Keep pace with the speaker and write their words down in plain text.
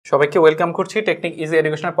সবাইকে ওয়েলকাম করছি technique easy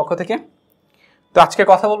এডুকেশনের পক্ষ থেকে। তো আজকে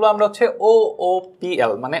কথা বলবো আমরা হচ্ছে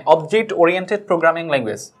OOPL মানে object oriented programming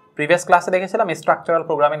language. Previous ক্লাসে দেখেছিলাম স্ট্রাকচারাল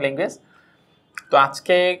প্রোগ্রামিং ল্যাঙ্গুয়েজ। তো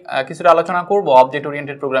আজকে কিছুটা আলোচনা করব অবজেক্ট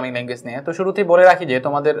ওরিয়েন্টেড প্রোগ্রামিং ল্যাঙ্গুয়েজ নিয়ে। তো শুরুতেই বলে রাখি যে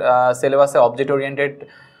তোমাদের সিলেবাসে অবজেক্ট ওরিয়েন্টেড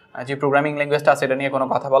যে প্রোগ্রামিং ল্যাঙ্গুয়েজটা আছে এটা নিয়ে কোনো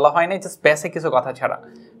কথা বলা হয় নাই, জাস্ট বেসিক কিছু কথা ছাড়া,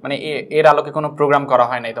 মানে এর আলোকে কোনো প্রোগ্রাম করা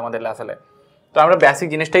হয় নাই তোমাদের লেভেলে। তো আমরা বেসিক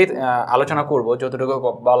জিনিসটাই আলোচনা করব যতটুকু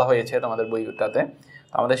বলা হয়েছে তোমাদের বইটাতে।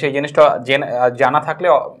 আমাদের সেই জিনিসটা জানা থাকলে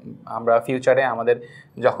আমরা ফিউচারে আমাদের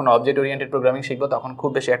যখন অবজেক্ট ওরিয়েন্টেড প্রোগ্রামিং শিখবো তখন খুব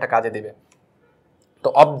বেশি একটা কাজে দেবে। তো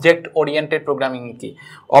অবজেক্ট ওরিয়েন্টেড প্রোগ্রামিং কি?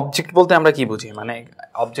 অবজেক্ট বলতে আমরা কি বুঝি? মানে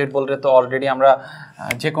অবজেক্ট বলতে তো অলরেডি আমরা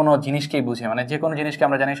যে কোনো জিনিসকেই বুঝি, মানে যে কোনো জিনিসকে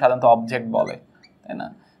আমরা জানি সাধারণত অবজেক্ট বলে, তাই না?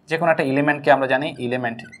 যে কোনো একটা এলিমেন্টকে আমরা জানি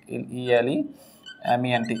এলিমেন্ট,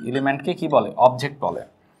 ELEMENT, এলিমেন্টকে কি বলে? অবজেক্ট বলে।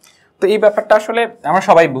 তো এই ব্যাপারটা আসলে আমরা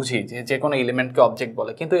সবাই বুঝি যে কোনো এলিমেন্টকে অবজেক্ট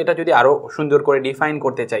বলে, কিন্তু এটা যদি আরও সুন্দর করে ডিফাইন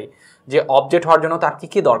করতে চাই যে অবজেক্ট হওয়ার জন্য তার কী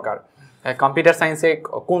কী দরকার, কম্পিউটার সায়েন্সে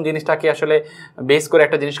কোন জিনিসটাকে আসলে বেস করে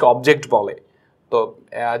একটা জিনিসকে অবজেক্ট বলে, তো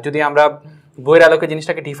যদি আমরা বইয়ের আলোকে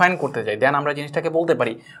জিনিসটাকে ডিফাইন করতে চাই দেন আমরা জিনিসটাকে বলতে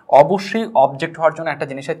পারি অবশ্যই অবজেক্ট হওয়ার জন্য একটা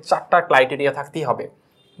জিনিসের 4টা ক্রাইটেরিয়া থাকতেই হবে।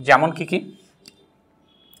 যেমন কি কি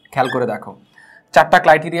খেয়াল করে দেখো, 4টা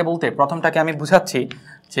ক্রাইটেরিয়া বলতে প্রথমটাকে আমি বুঝাচ্ছি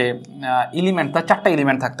যে এলিমেন্ট, তার 4টা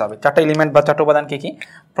এলিমেন্ট থাকতে হবে। 4টা এলিমেন্ট বা 4টা উপাদান কী কী?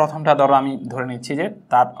 প্রথমটা ধরো আমি ধরে নিচ্ছি যে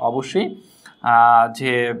তার অবশ্যই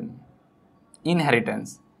যে ইনহেরিটেন্স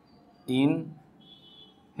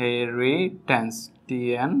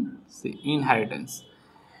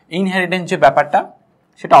ইনহেরিটেন্স যে ব্যাপারটা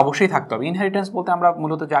সেটা অবশ্যই থাকতে হবে। ইনহেরিটেন্স বলতে আমরা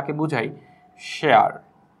মূলত যাকে বুঝাই শেয়ার।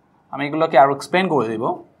 আমি এগুলোকে আরও এক্সপ্লেন করে দেব।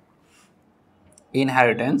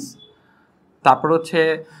 ইনহেরিটেন্স, তারপর হচ্ছে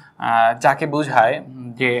যাকে বোঝায়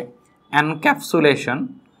যে এনক্যাপসুলেশন,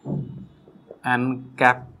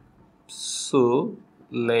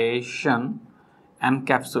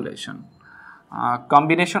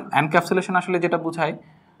 কম্বিনেশন। এনক্যাপসুলেশন আসলে যেটা বোঝায়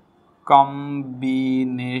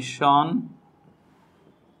combination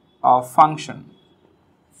of function,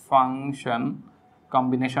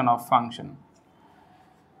 combination of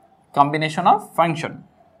function.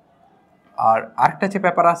 আর আরেকটা যে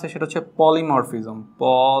ব্যাপার আছে সেটা হচ্ছে পলিমরফিজম।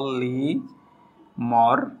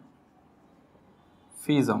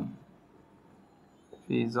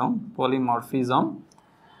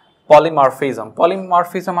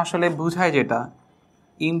 পলিমরফিজম আসলে বোঝায় যেটা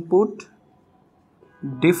input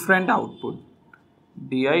different output,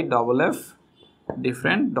 DIFF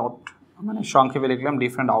different dot, মানে সংক্ষেপে লিখলাম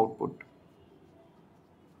ডিফারেন্ট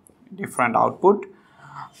আউটপুট।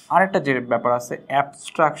 আরেকটা যে ব্যাপার আছে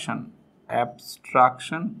অ্যাবস্ট্রাকশন,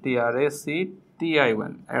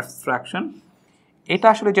 TRACTION, অ্যাবস্ট্রাকশন। এটা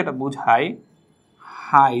আসলে যেটা বোঝায়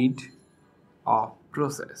hide of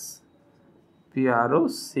process,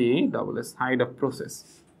 PROCESS, hide of process.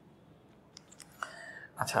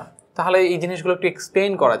 আচ্ছা, তাহলে এই জিনিসগুলো একটু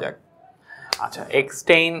এক্সপ্লেইন করা যাক। আচ্ছা,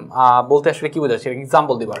 এক্সপ্লেইন বলতে আসলে কি বোঝাচ্ছে?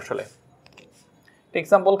 এক্সাম্পল দিব আসলে।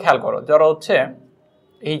 এক্সাম্পল খেয়াল করো, যারা হচ্ছে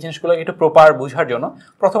এই জিনিসগুলো একটু প্রপার বোঝার জন্য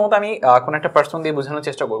প্রথমত আমি কোনো একটা পার্সন দিয়ে বোঝানোর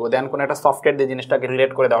চেষ্টা করবো, দেন কোনো একটা সফটওয়্যার দিয়ে জিনিসটাকে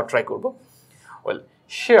রিলেট করে দেওয়ার ট্রাই করবো। ওয়েল,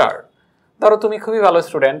 শেয়ার, ধরো তুমি খুবই ভালো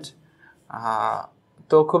স্টুডেন্ট,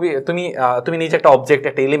 তো তুমি নিজে একটা অবজেক্ট,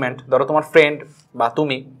 একটা এলিমেন্ট, ধরো তোমার ফ্রেন্ড বা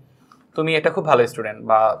তুমি এটা খুব ভালো স্টুডেন্ট,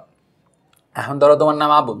 বা এখন ধরো তোমার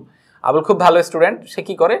নাম আবুল খুব ভালো স্টুডেন্ট। সে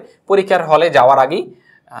কী করে? পরীক্ষার হলে যাওয়ার আগেই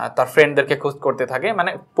তার ফ্রেন্ডদেরকে খোঁজ করতে থাকে।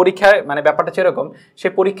 মানে পরীক্ষায়, মানে ব্যাপারটা সেরকম, সে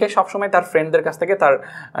পরীক্ষায় সবসময় তার ফ্রেন্ডদের কাছ থেকে তার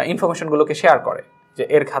ইনফরমেশনগুলোকে শেয়ার করে, যে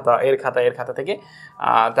এর খাতা থেকে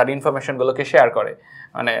তার ইনফরমেশনগুলোকে শেয়ার করে,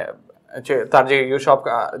 মানে তার যে সব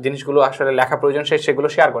জিনিসগুলো আসলে লেখা প্রয়োজন সেগুলো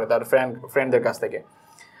শেয়ার করে তার ফ্রেন্ডদের কাছ থেকে।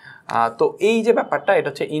 তো এই যে ব্যাপারটা, এটা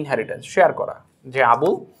হচ্ছে ইনহেরিটেন্স, শেয়ার করা। যে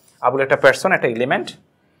আবুল একটা পার্সন, একটা এলিমেন্ট,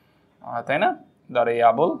 তাই না? ধর এই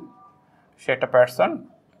আবুল, সে একটা পার্সন,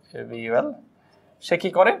 সে কী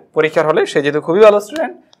করে? পরীক্ষার হলে, সে যেহেতু খুবই ভালো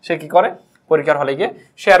স্টুডেন্ট, সে কী করে? পরীক্ষার হলে গিয়ে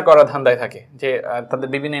শেয়ার করার ধান্দায় থাকে, যে তাদের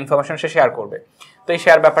বিভিন্ন ইনফরমেশন সে শেয়ার করবে। তো এই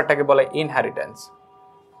শেয়ার ব্যাপারটাকে বলে ইনহেরিটেন্স।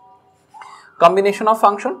 কম্বিনেশন অফ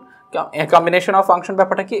ফাংশন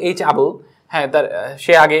ব্যাপারটা কি? এই যে আবুল, হ্যাঁ,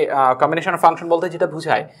 সে আগে কম্বিনেশন অফ ফাংশন বলতে যেটা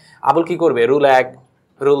বুঝায়, আবুল কি করবে? রুল 1,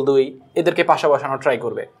 রুল 2 এদেরকে পাশা বসানোর ট্রাই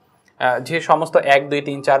করবে। যে সমস্ত 1, 2,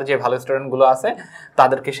 3, 4 যে ভালো স্টুডেন্টগুলো আছে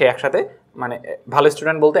তাদেরকে সে একসাথে, মানে ভালো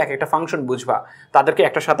স্টুডেন্ট বলতে একটা ফাংশন বুঝবা, তাদেরকে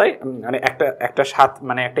একটা সাথে, মানে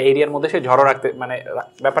মানে একটা এরিয়ার মধ্যে সে জড়ো রাখতে, মানে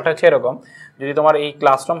ব্যাপারটা হচ্ছে এরকম, যদি তোমার এই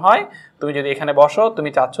ক্লাসরুম হয়, তুমি যদি এখানে বসো, তুমি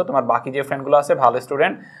চাচ্ছ তোমার বাকি যে ফ্রেন্ডগুলো আছে ভালো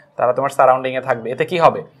স্টুডেন্ট, তারা তোমার সারাউন্ডিংয়ে থাকবে। এতে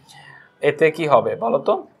কি হবে বলো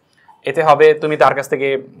তো? এতে হবে তুমি তার কাছ থেকে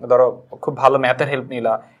ধরো খুব ভালো ম্যাথের হেল্প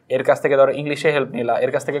নিলা, এর কাছ থেকে ধরো ইংলিশে হেল্প নিলা,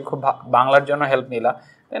 এর কাছ থেকে খুব বাংলার জন্য হেল্প নিলা,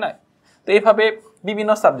 তাই না? তো এইভাবে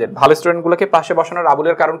বিভিন্ন সাবজেক্ট ভালো স্টুডেন্টগুলোকে পাশে বসানোর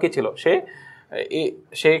আবুলের কারণ কি ছিল,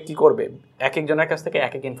 সে কি করবে, এক একজনের কাছ থেকে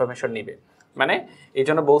এক এক ইনফরমেশন নিবে। মানে এই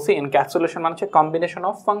জন্য বলছি এনক্যাপসুলেশন মানে হচ্ছে কম্বিনেশন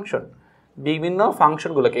অফ ফাংশন, বিভিন্ন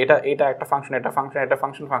ফাংশনগুলোকে, এটা একটা ফাংশন, এটা ফাংশন, এটা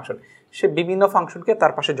ফাংশন, সে বিভিন্ন ফাংশনকে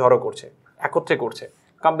তার পাশে জড়ো করছে, একত্রে করছে,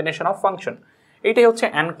 কম্বিনেশন অফ ফাংশন, এইটাই হচ্ছে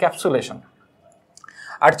এনক্যাপসুলেশন।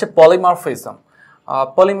 আর হচ্ছে পলিমরফিজম।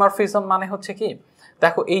 পলিমরফিজম মানে হচ্ছে কি,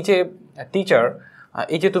 দেখো এই যে টিচার,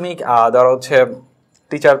 এই যে তুমি ধরো হচ্ছে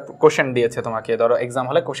টিচার কোশ্চেন দিয়েছে তোমাকে, ধরো এক্সাম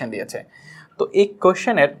হলে কোশ্চেন দিয়েছে, তো এই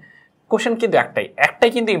কোশ্চেন কিন্তু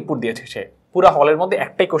একটাই কিন্তু ইনপুট দিয়েছে, সে পুরো হলের মধ্যে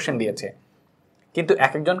একটাই কোশ্চেন দিয়েছে, কিন্তু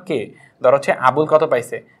এক একজনকে ধরো হচ্ছে আবুল কত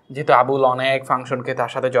পাইছে, যেহেতু আবুল অনেক ফাংশনকে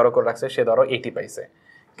তার সাথে জড়ো করে রাখছে, সে ধরো 80 পাইছে,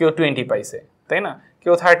 কেউ 20 পাইছে, তাই না,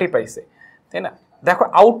 কেউ 30 পাইছে, তাই না। দেখো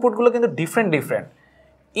আউটপুটগুলো কিন্তু ডিফারেন্ট,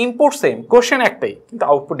 ইনপুট সেম, কোশ্চেন একটাই কিন্তু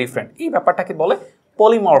আউটপুট ডিফারেন্ট, এই ব্যাপারটাকে বলে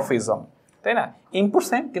পলিমরফিজম, তাই না। ইনপুট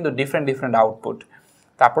সেম কিন্তু ডিফারেন্ট আউটপুট।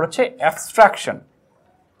 তারপর হচ্ছে অ্যাবস্ট্রাকশন।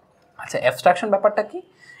 আচ্ছা, অ্যাবস্ট্রাকশন ব্যাপারটা কি?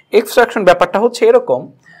 অ্যাবস্ট্রাকশন ব্যাপারটা হচ্ছে এরকম,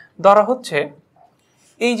 ধরা হচ্ছে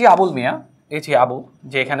এই যে আবুল মিয়া, এই যে আবু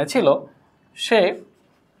যে এখানে ছিল, সে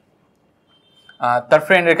তার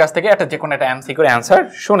ফ্রেন্ডের কাছ থেকে যে কোনো একটা এমসিকিউর অ্যান্সার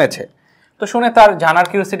শুনেছে, তো শুনে তার জানার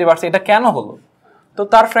কিউরিওসিটি বাড়ছে, এটা কেন হলো। তো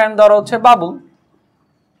তার ফ্রেন্ড ধরো হচ্ছে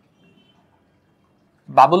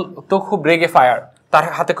বাবুল তো খুব রেগে ফায়ার, তার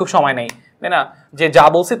হাতে খুব সময় নেই, তাই না, যে যা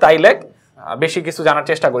বলছি তাই লেখ, বেশি কিছু জানার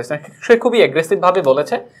চেষ্টা করিস না, সে খুবই অ্যাগ্রেসিভ ভাবে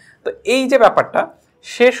বলেছে। তো এই যে ব্যাপারটা,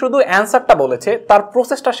 সে শুধু অ্যান্সারটা বলেছে, তার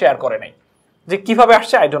প্রসেসটা শেয়ার করে নাই, যে কিভাবে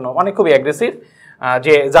আসছে আই ডোন্ট নো, মানে খুবই অ্যাগ্রেসিভ,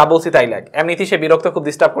 যে যা বলছি তাই লেখ। এমনিতেই সে বিরক্ত, খুব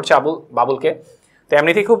ডিস্টার্ব করছে বাবুলকে, তো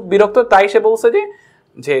এমনিতেই খুব বিরক্ত, তাই সে বলছে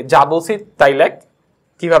যে যা বলছি তাই লেখ,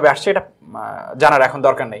 কিভাবে আসছে এটা জানার এখন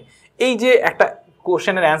দরকার নেই। এই যে একটা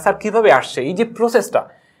কোশ্চেনের অ্যান্সার কিভাবে আসছে, এই যে প্রসেসটা,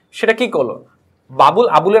 সেটা কি করলো,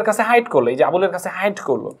 আবুলের কাছে হাইড করলো, এই যে আবুলের কাছে হাইড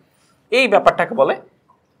করলো, এই ব্যাপারটাকে বলে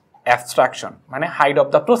অ্যাবস্ট্রাকশন, মানে হাইড অফ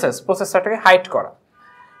দ্য প্রসেসটাকে হাইড করা।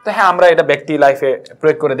 তো হ্যাঁ, আমরা এটা ব্যক্তি লাইফে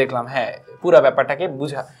প্রয়োগ করে দেখলাম, হ্যাঁ পুরো ব্যাপারটাকে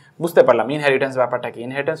বুঝতে পারলাম। ইনহেরিটেন্স ব্যাপারটা কি?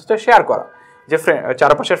 ইনহেরিটেন্স হচ্ছে শেয়ার করা, যে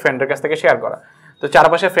চারপাশের ফ্রেন্ডের কাছ থেকে শেয়ার করা। তো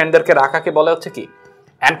চারপাশের ফ্রেন্ডদেরকে রাখাকে বলে হচ্ছে কি,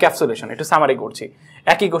 এনক্যাপসুলেশন। একটু সামারি করছি,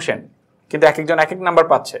 একই কোশ্চেন কিন্তু এক একজন এক এক নাম্বার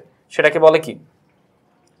পাচ্ছে, সেটাকে বলে কি,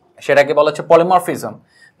 সেটাকে বলা হচ্ছে পলিমরফিজম।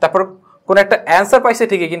 তারপর কোন একটা অ্যান্সার পাইছে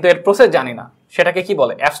ঠিকই, কিন্তু এর প্রসেস জানি না, সেটাকে কি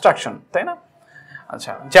বলে, অ্যাবস্ট্রাকশন, তাই না।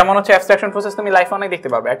 আচ্ছা, যেমন হচ্ছে অ্যাবস্ট্রাকশন প্রসেস তুমি লাইফে অনেক দেখতে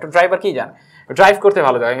পারবে। একটা ড্রাইভার কি জানে, ড্রাইভ করতে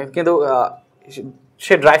ভালো যায়, কিন্তু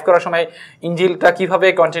সে ড্রাইভ করার সময় ইঞ্জিনটা কিভাবে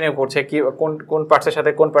কন্টিনিউ করছে, কি কোন পার্টসের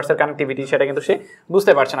সাথে কোন পার্টসের কানেক্টিভিটি, সেটা কিন্তু সে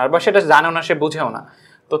বুঝতে পারছে না, বা সেটা জানেও না, সে বুঝেও না।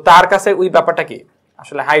 তো তার কাছে ওই ব্যাপারটা কি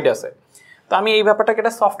আসলে হাইড আছে। তো আমি এই ব্যাপারটাকে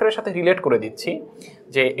এটা সফটওয়্যারের সাথে রিলেট করে দিচ্ছি,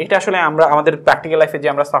 যে এটা আসলে আমরা আমাদের প্র্যাকটিক্যাল লাইফে যে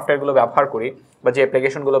আমরা সফটওয়্যারগুলো ব্যবহার করি বা যে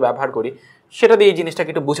অ্যাপ্লিকেশনগুলো ব্যবহার করি, সেটা দিয়ে এই জিনিসটাকে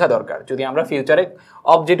একটু বোঝা দরকার। যদি আমরা ফিউচারে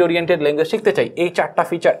অবজেক্ট ওরিয়েন্টেড ল্যাঙ্গুয়েজ শিখতে চাই, এই 4টা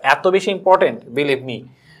ফিচার এত বেশি ইম্পর্টেন্ট, বিলিভ মি।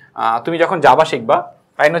 তুমি যখন জাভা শিখবা,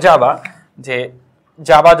 যে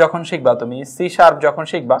জাভা যখন শিখবা, তুমি সি শার্প যখন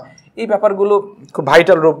শিখবা, এই ব্যাপারগুলো খুব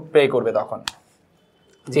ভাইটাল রোল প্লে করবে তখন,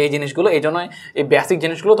 যে এই জিনিসগুলো, এই জন্য এই বেসিক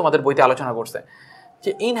জিনিসগুলো তোমাদের বইতে আলোচনা করছে।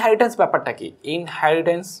 যে ইনহেরিটেন্স ব্যাপারটা কি,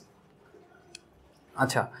 ইনহেরিটেন্স।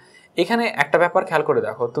 আচ্ছা, এখানে একটা ব্যাপার খেয়াল করে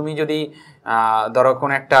দেখো, তুমি যদি ধরো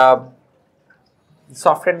কোন একটা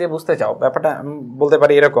সফটওয়্যার দিয়ে বুঝতে চাও, ব্যাপারটা বলতে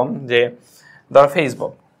পারি এরকম, যে ধরো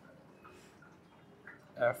ফেসবুক,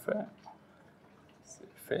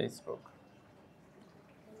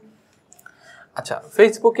 আচ্ছা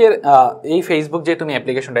ফেসবুকের এই ফেসবুক যে তুমি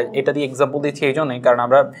অ্যাপ্লিকেশনটা, এটা দিয়ে এক্সাম্পল দিচ্ছি এই জন্যই কারণ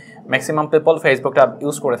আমরা ম্যাক্সিমাম পিপল ফেসবুকটা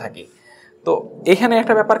ইউজ করে থাকি। তো এখানে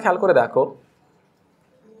একটা ব্যাপার খেয়াল করে দেখো,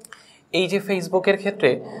 এই যে ফেসবুকের ক্ষেত্রে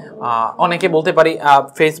অনেকে বলতে পারি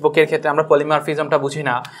ফেসবুকের ক্ষেত্রে আমরা পলিমরফিজমটা বুঝি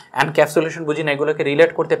না, এনক্যাপসুলেশন বুঝি না, এগুলোকে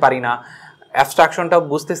রিলেট করতে পারি না, অ্যাবস্ট্রাকশনটাও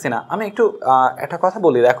বুঝতেছি না। আমি একটু একটা কথা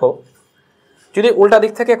বলি, দেখো যদি উল্টা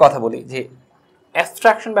দিক থেকে কথা বলি, যে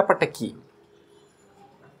অ্যাবস্ট্রাকশন ব্যাপারটা কি।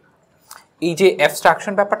 এই যে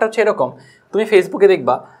অ্যাবস্ট্রাকশন ব্যাপারটা হচ্ছে এরকম, তুমি ফেসবুকে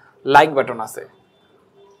দেখবা লাইক বাটন আছে,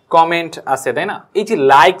 কমেন্ট আছে, তাই না। এই যে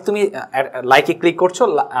লাইক, তুমি লাইকে ক্লিক করছো,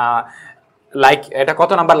 লাইক এটা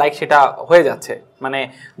কত নাম্বার লাইক সেটা হয়ে যাচ্ছে, মানে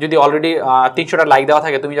যদি অলরেডি 300টা লাইক দেওয়া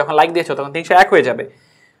থাকে, তুমি যখন লাইক দিয়েছো তখন 301 হয়ে যাবে।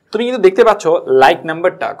 তুমি কিন্তু দেখতে পাচ্ছ লাইক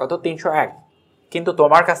নাম্বারটা কত, 301, কিন্তু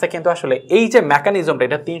তোমার কাছে কিন্তু আসলে এই যে মেকানিজমটা,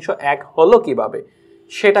 এটা 301 হলো কিভাবে,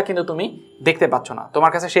 সেটা কিন্তু তুমি দেখতে পাচ্ছ না,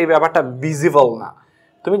 তোমার কাছে সেই ব্যাপারটা ভিজিবল না।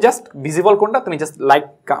 তুমি জাস্ট ভিজিবল কোনটা, তুমি জাস্ট লাইক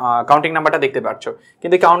কাউন্টিং নাম্বারটা দেখতে পাচ্ছ,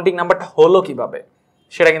 কিন্তু কাউন্টিং নাম্বারটা হলো কিভাবে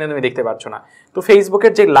সেটা কিন্তু তুমি দেখতে পাচ্ছ না। তো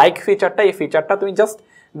ফেসবুকের যে লাইক ফিচারটা, এই ফিচারটা তুমি জাস্ট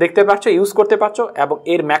দেখতে পাচ্ছ, ইউজ করতে পারছো, এবং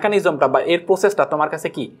এর মেকানিজমটা বা এর প্রসেসটা তোমার কাছে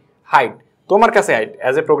কি হাইড, তোমার কাছে হাইড।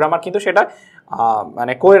 অ্যাজ এ প্রোগ্রামার কিন্তু সেটা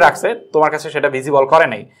মানে করে রাখছে, তোমার কাছে সেটা ভিজিবল করে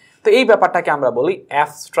নাই। তো এই ব্যাপারটাকে আমরা বলি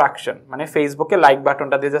অ্যাবস্ট্রাকশন, মানে ফেসবুকে লাইক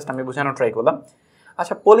বাটনটা দিয়ে জাস্ট আমি বোঝানোর ট্রাই করলাম।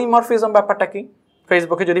 আচ্ছা, পলিমরফিজম ব্যাপারটা কি?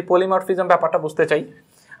 ফেসবুকে যদি পলিমরফিজম ব্যাপারটা বুঝতে চাই,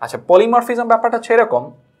 আচ্ছা পলিমরফিজম ব্যাপারটা হচ্ছে এরকম,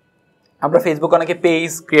 আমরা ফেসবুকে অনেকে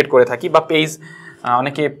পেজ ক্রিয়েট করে থাকি বা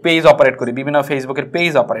অনেকে পেজ অপারেট করি, বিভিন্ন ফেসবুকের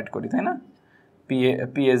পেজ অপারেট করি, তাই না?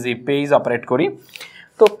 পিএজি পেজ অপারেট করি।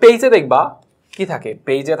 তো পেজে দেখবা কি থাকে,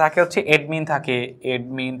 পেজে থাকে হচ্ছে এডমিন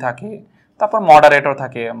থাকে, তারপর মডারেটর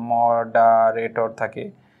থাকে,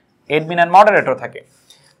 এডমিন অ্যান্ড মডারেটর থাকে।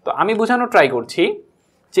 তো আমি বোঝানোর ট্রাই করছি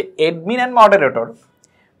যে এডমিন অ্যান্ড মডারেটর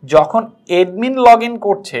যখন এডমিন লগ ইন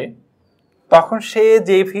করছে তখন সে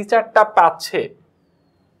যে ফিচারটা পাচ্ছে,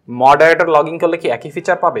 মডারেটর লগ ইন করলে কি একই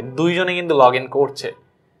ফিচার পাবে? দুইজনে কিন্তু লগ ইন করছে,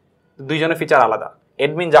 দুইজনের ফিচার আলাদা।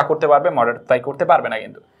 এডমিন যা করতে পারবে মডারেটর তাই করতে পারবে না,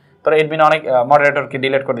 কিন্তু তোরা এডমিন অনেক মডারেটরকে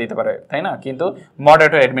ডিলিট করে দিতে পারে, তাই না? কিন্তু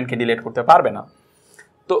মডারেটর এডমিনকে ডিলিট করতে পারবে না।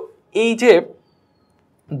 তো এই যে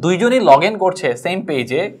দুইজনই লগ ইন করছে সেম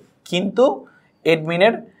পেজে, কিন্তু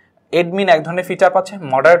এডমিন এক ধরনের ফিচার পাচ্ছে,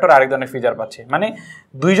 মডারেটর আরেক ধরনের ফিচার পাচ্ছে, মানে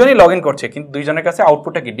দুইজনই লগ ইন করছে কিন্তু দুইজনের কাছে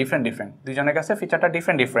আউটপুটটা কি ডিফারেন্ট, দুইজনের কাছে ফিচারটা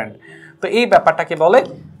ডিফারেন্ট। তো এই ব্যাপারটাকে বলে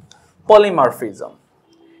পলিমরফিজম।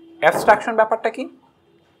 অ্যাবস্ট্রাকশন ব্যাপারটা কি?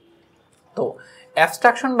 তো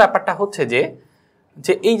অ্যাবস্ট্রাকশন ব্যাপারটা হচ্ছে যে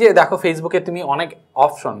এই যে দেখো ফেসবুকে তুমি অনেক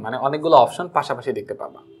অপশন, মানে অনেকগুলো অপশন পাশাপাশি দেখতে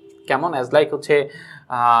পাবা। কেমন? অ্যাজ লাইক হচ্ছে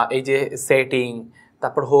এই যে সেটিং,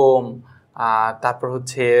 তারপর হোম, তারপর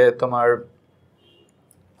হচ্ছে তোমার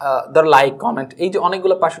ধর লাইক কমেন্ট, এই যে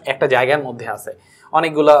অনেকগুলো একটা জায়গার মধ্যে আছে।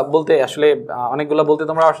 অনেকগুলো বলতে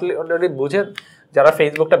তোমরা আসলে অলরেডি বুঝে, যারা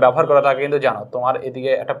ফেসবুকটা ব্যবহার করা থাকে কিন্তু জানো, তোমার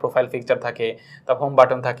এদিকে একটা প্রোফাইল পিকচার থাকে, তারপর হোম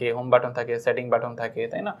বাটন থাকে, সেটিং বাটন থাকে,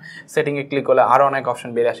 তাই না? সেটিংয়ে ক্লিক করলে আরও অনেক অপশন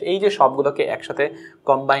বেরিয়ে আসে। এই যে সবগুলোকে একসাথে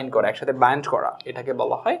কম্বাইন করা, একসাথে বাইন্ড করা, এটাকে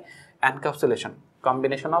বলা হয় এনক্যাপসুলেশন,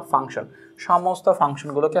 কম্বিনেশন অফ ফাংশন। সমস্ত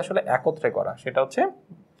ফাংশনগুলোকে আসলে একত্রে করা, সেটা হচ্ছে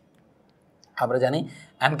আমরা জানি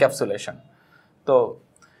এনক্যাপসুলেশন। তো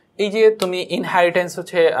এই যে তুমি ইনহেরিটেন্স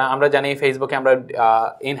হচ্ছে, আমরা জানি ফেসবুকে আমরা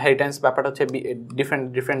ইনহেরিটেন্স ব্যাপারটা হচ্ছে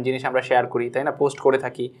ডিফারেন্ট জিনিস আমরা শেয়ার করি, তাই না? পোস্ট করে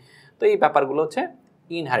থাকি। তো এই ব্যাপারগুলো হচ্ছে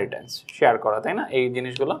ইনহেরিটেন্স, শেয়ার করা, তাই না? এই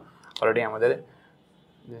জিনিসগুলো অলরেডি আমাদের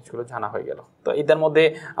জিনিসগুলো জানা হয়ে গেল। তো এদের মধ্যে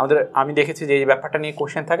আমি দেখেছি যে এই ব্যাপারটা নিয়ে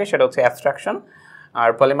কোশ্চেন থাকে, সেটা হচ্ছে অ্যাবস্ট্রাকশন আর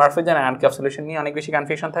পলিমরফিজম আর এনক্যাপসুলেশন নিয়ে অনেক বেশি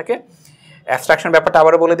কনফিউশন থাকে। অ্যাবস্ট্রাকশন ব্যাপারটা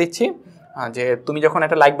আবারও বলে দিচ্ছি, যে তুমি যখন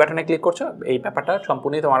একটা লাইক বাটনে ক্লিক করছো, এই ব্যাপারটা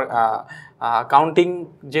সম্পূর্ণই তোমার কাউন্টিং,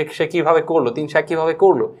 যে সে কীভাবে করলো, 3 কীভাবে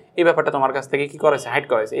করলো, এই ব্যাপারটা তোমার কাছ থেকে কী করেছে, হাইড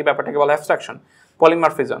করেছে, এই ব্যাপারটাকে বলা অ্যাবস্ট্রাকশন।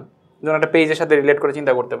 পলিমরফিজম যখন একটা পেজের সাথে রিলেট করে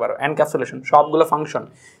চিন্তা করতে পারো। এনক্যাপসুলেশন সবগুলো ফাংশন,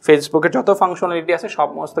 ফেসবুকের যত ফাংশনালিটি আছে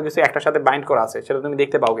সমস্ত কিছু একটার সাথে বাইন্ড করা আছে, সেটা তুমি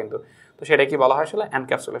দেখতে পাও কিন্তু। তো সেটা কি বলা হয় আসলে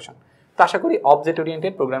এনক্যাপসুলেশন। তো আশা করি অবজেক্ট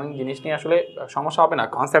ওরিয়েন্টেড প্রোগ্রামিং জিনিস নিয়ে আসলে সমস্যা হবে না,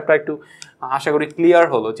 কনসেপ্টটা একটু আশা করি ক্লিয়ার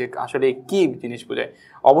হলো যে আসলে কী জিনিস বোঝায়।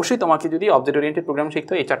 অবশ্যই তোমাকে যদি অবজেক্ট ওরিয়েন্টেড প্রোগ্রামিং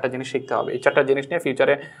শিখতে হয়, এই 4টা জিনিস শিখতে হবে। এই 4টা জিনিস নিয়ে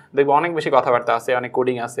ফিউচারে দেখবো অনেক বেশি কথাবার্তা আছে, অনেক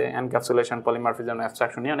কোডিং আছে, এনক্যাপসুলেশন, পলিমরফিজম,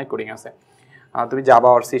 অ্যাবস্ট্রাকশন নিয়ে অনেক কোডিং আছে। তুমি জাভা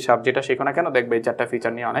আর সি শার্প যেটা শেখো না কেন, দেখবে এই 4টা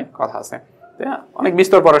ফিচার নিয়ে অনেক কথা আছে, অনেক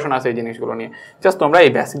বিস্তর পড়াশোনা আছে এই জিনিসগুলো নিয়ে। জাস্ট তোমরা এই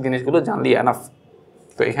বেসিক জিনিসগুলো জানলি এনাফ।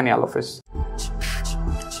 তো এখানে আল্লাহ হাফেজ।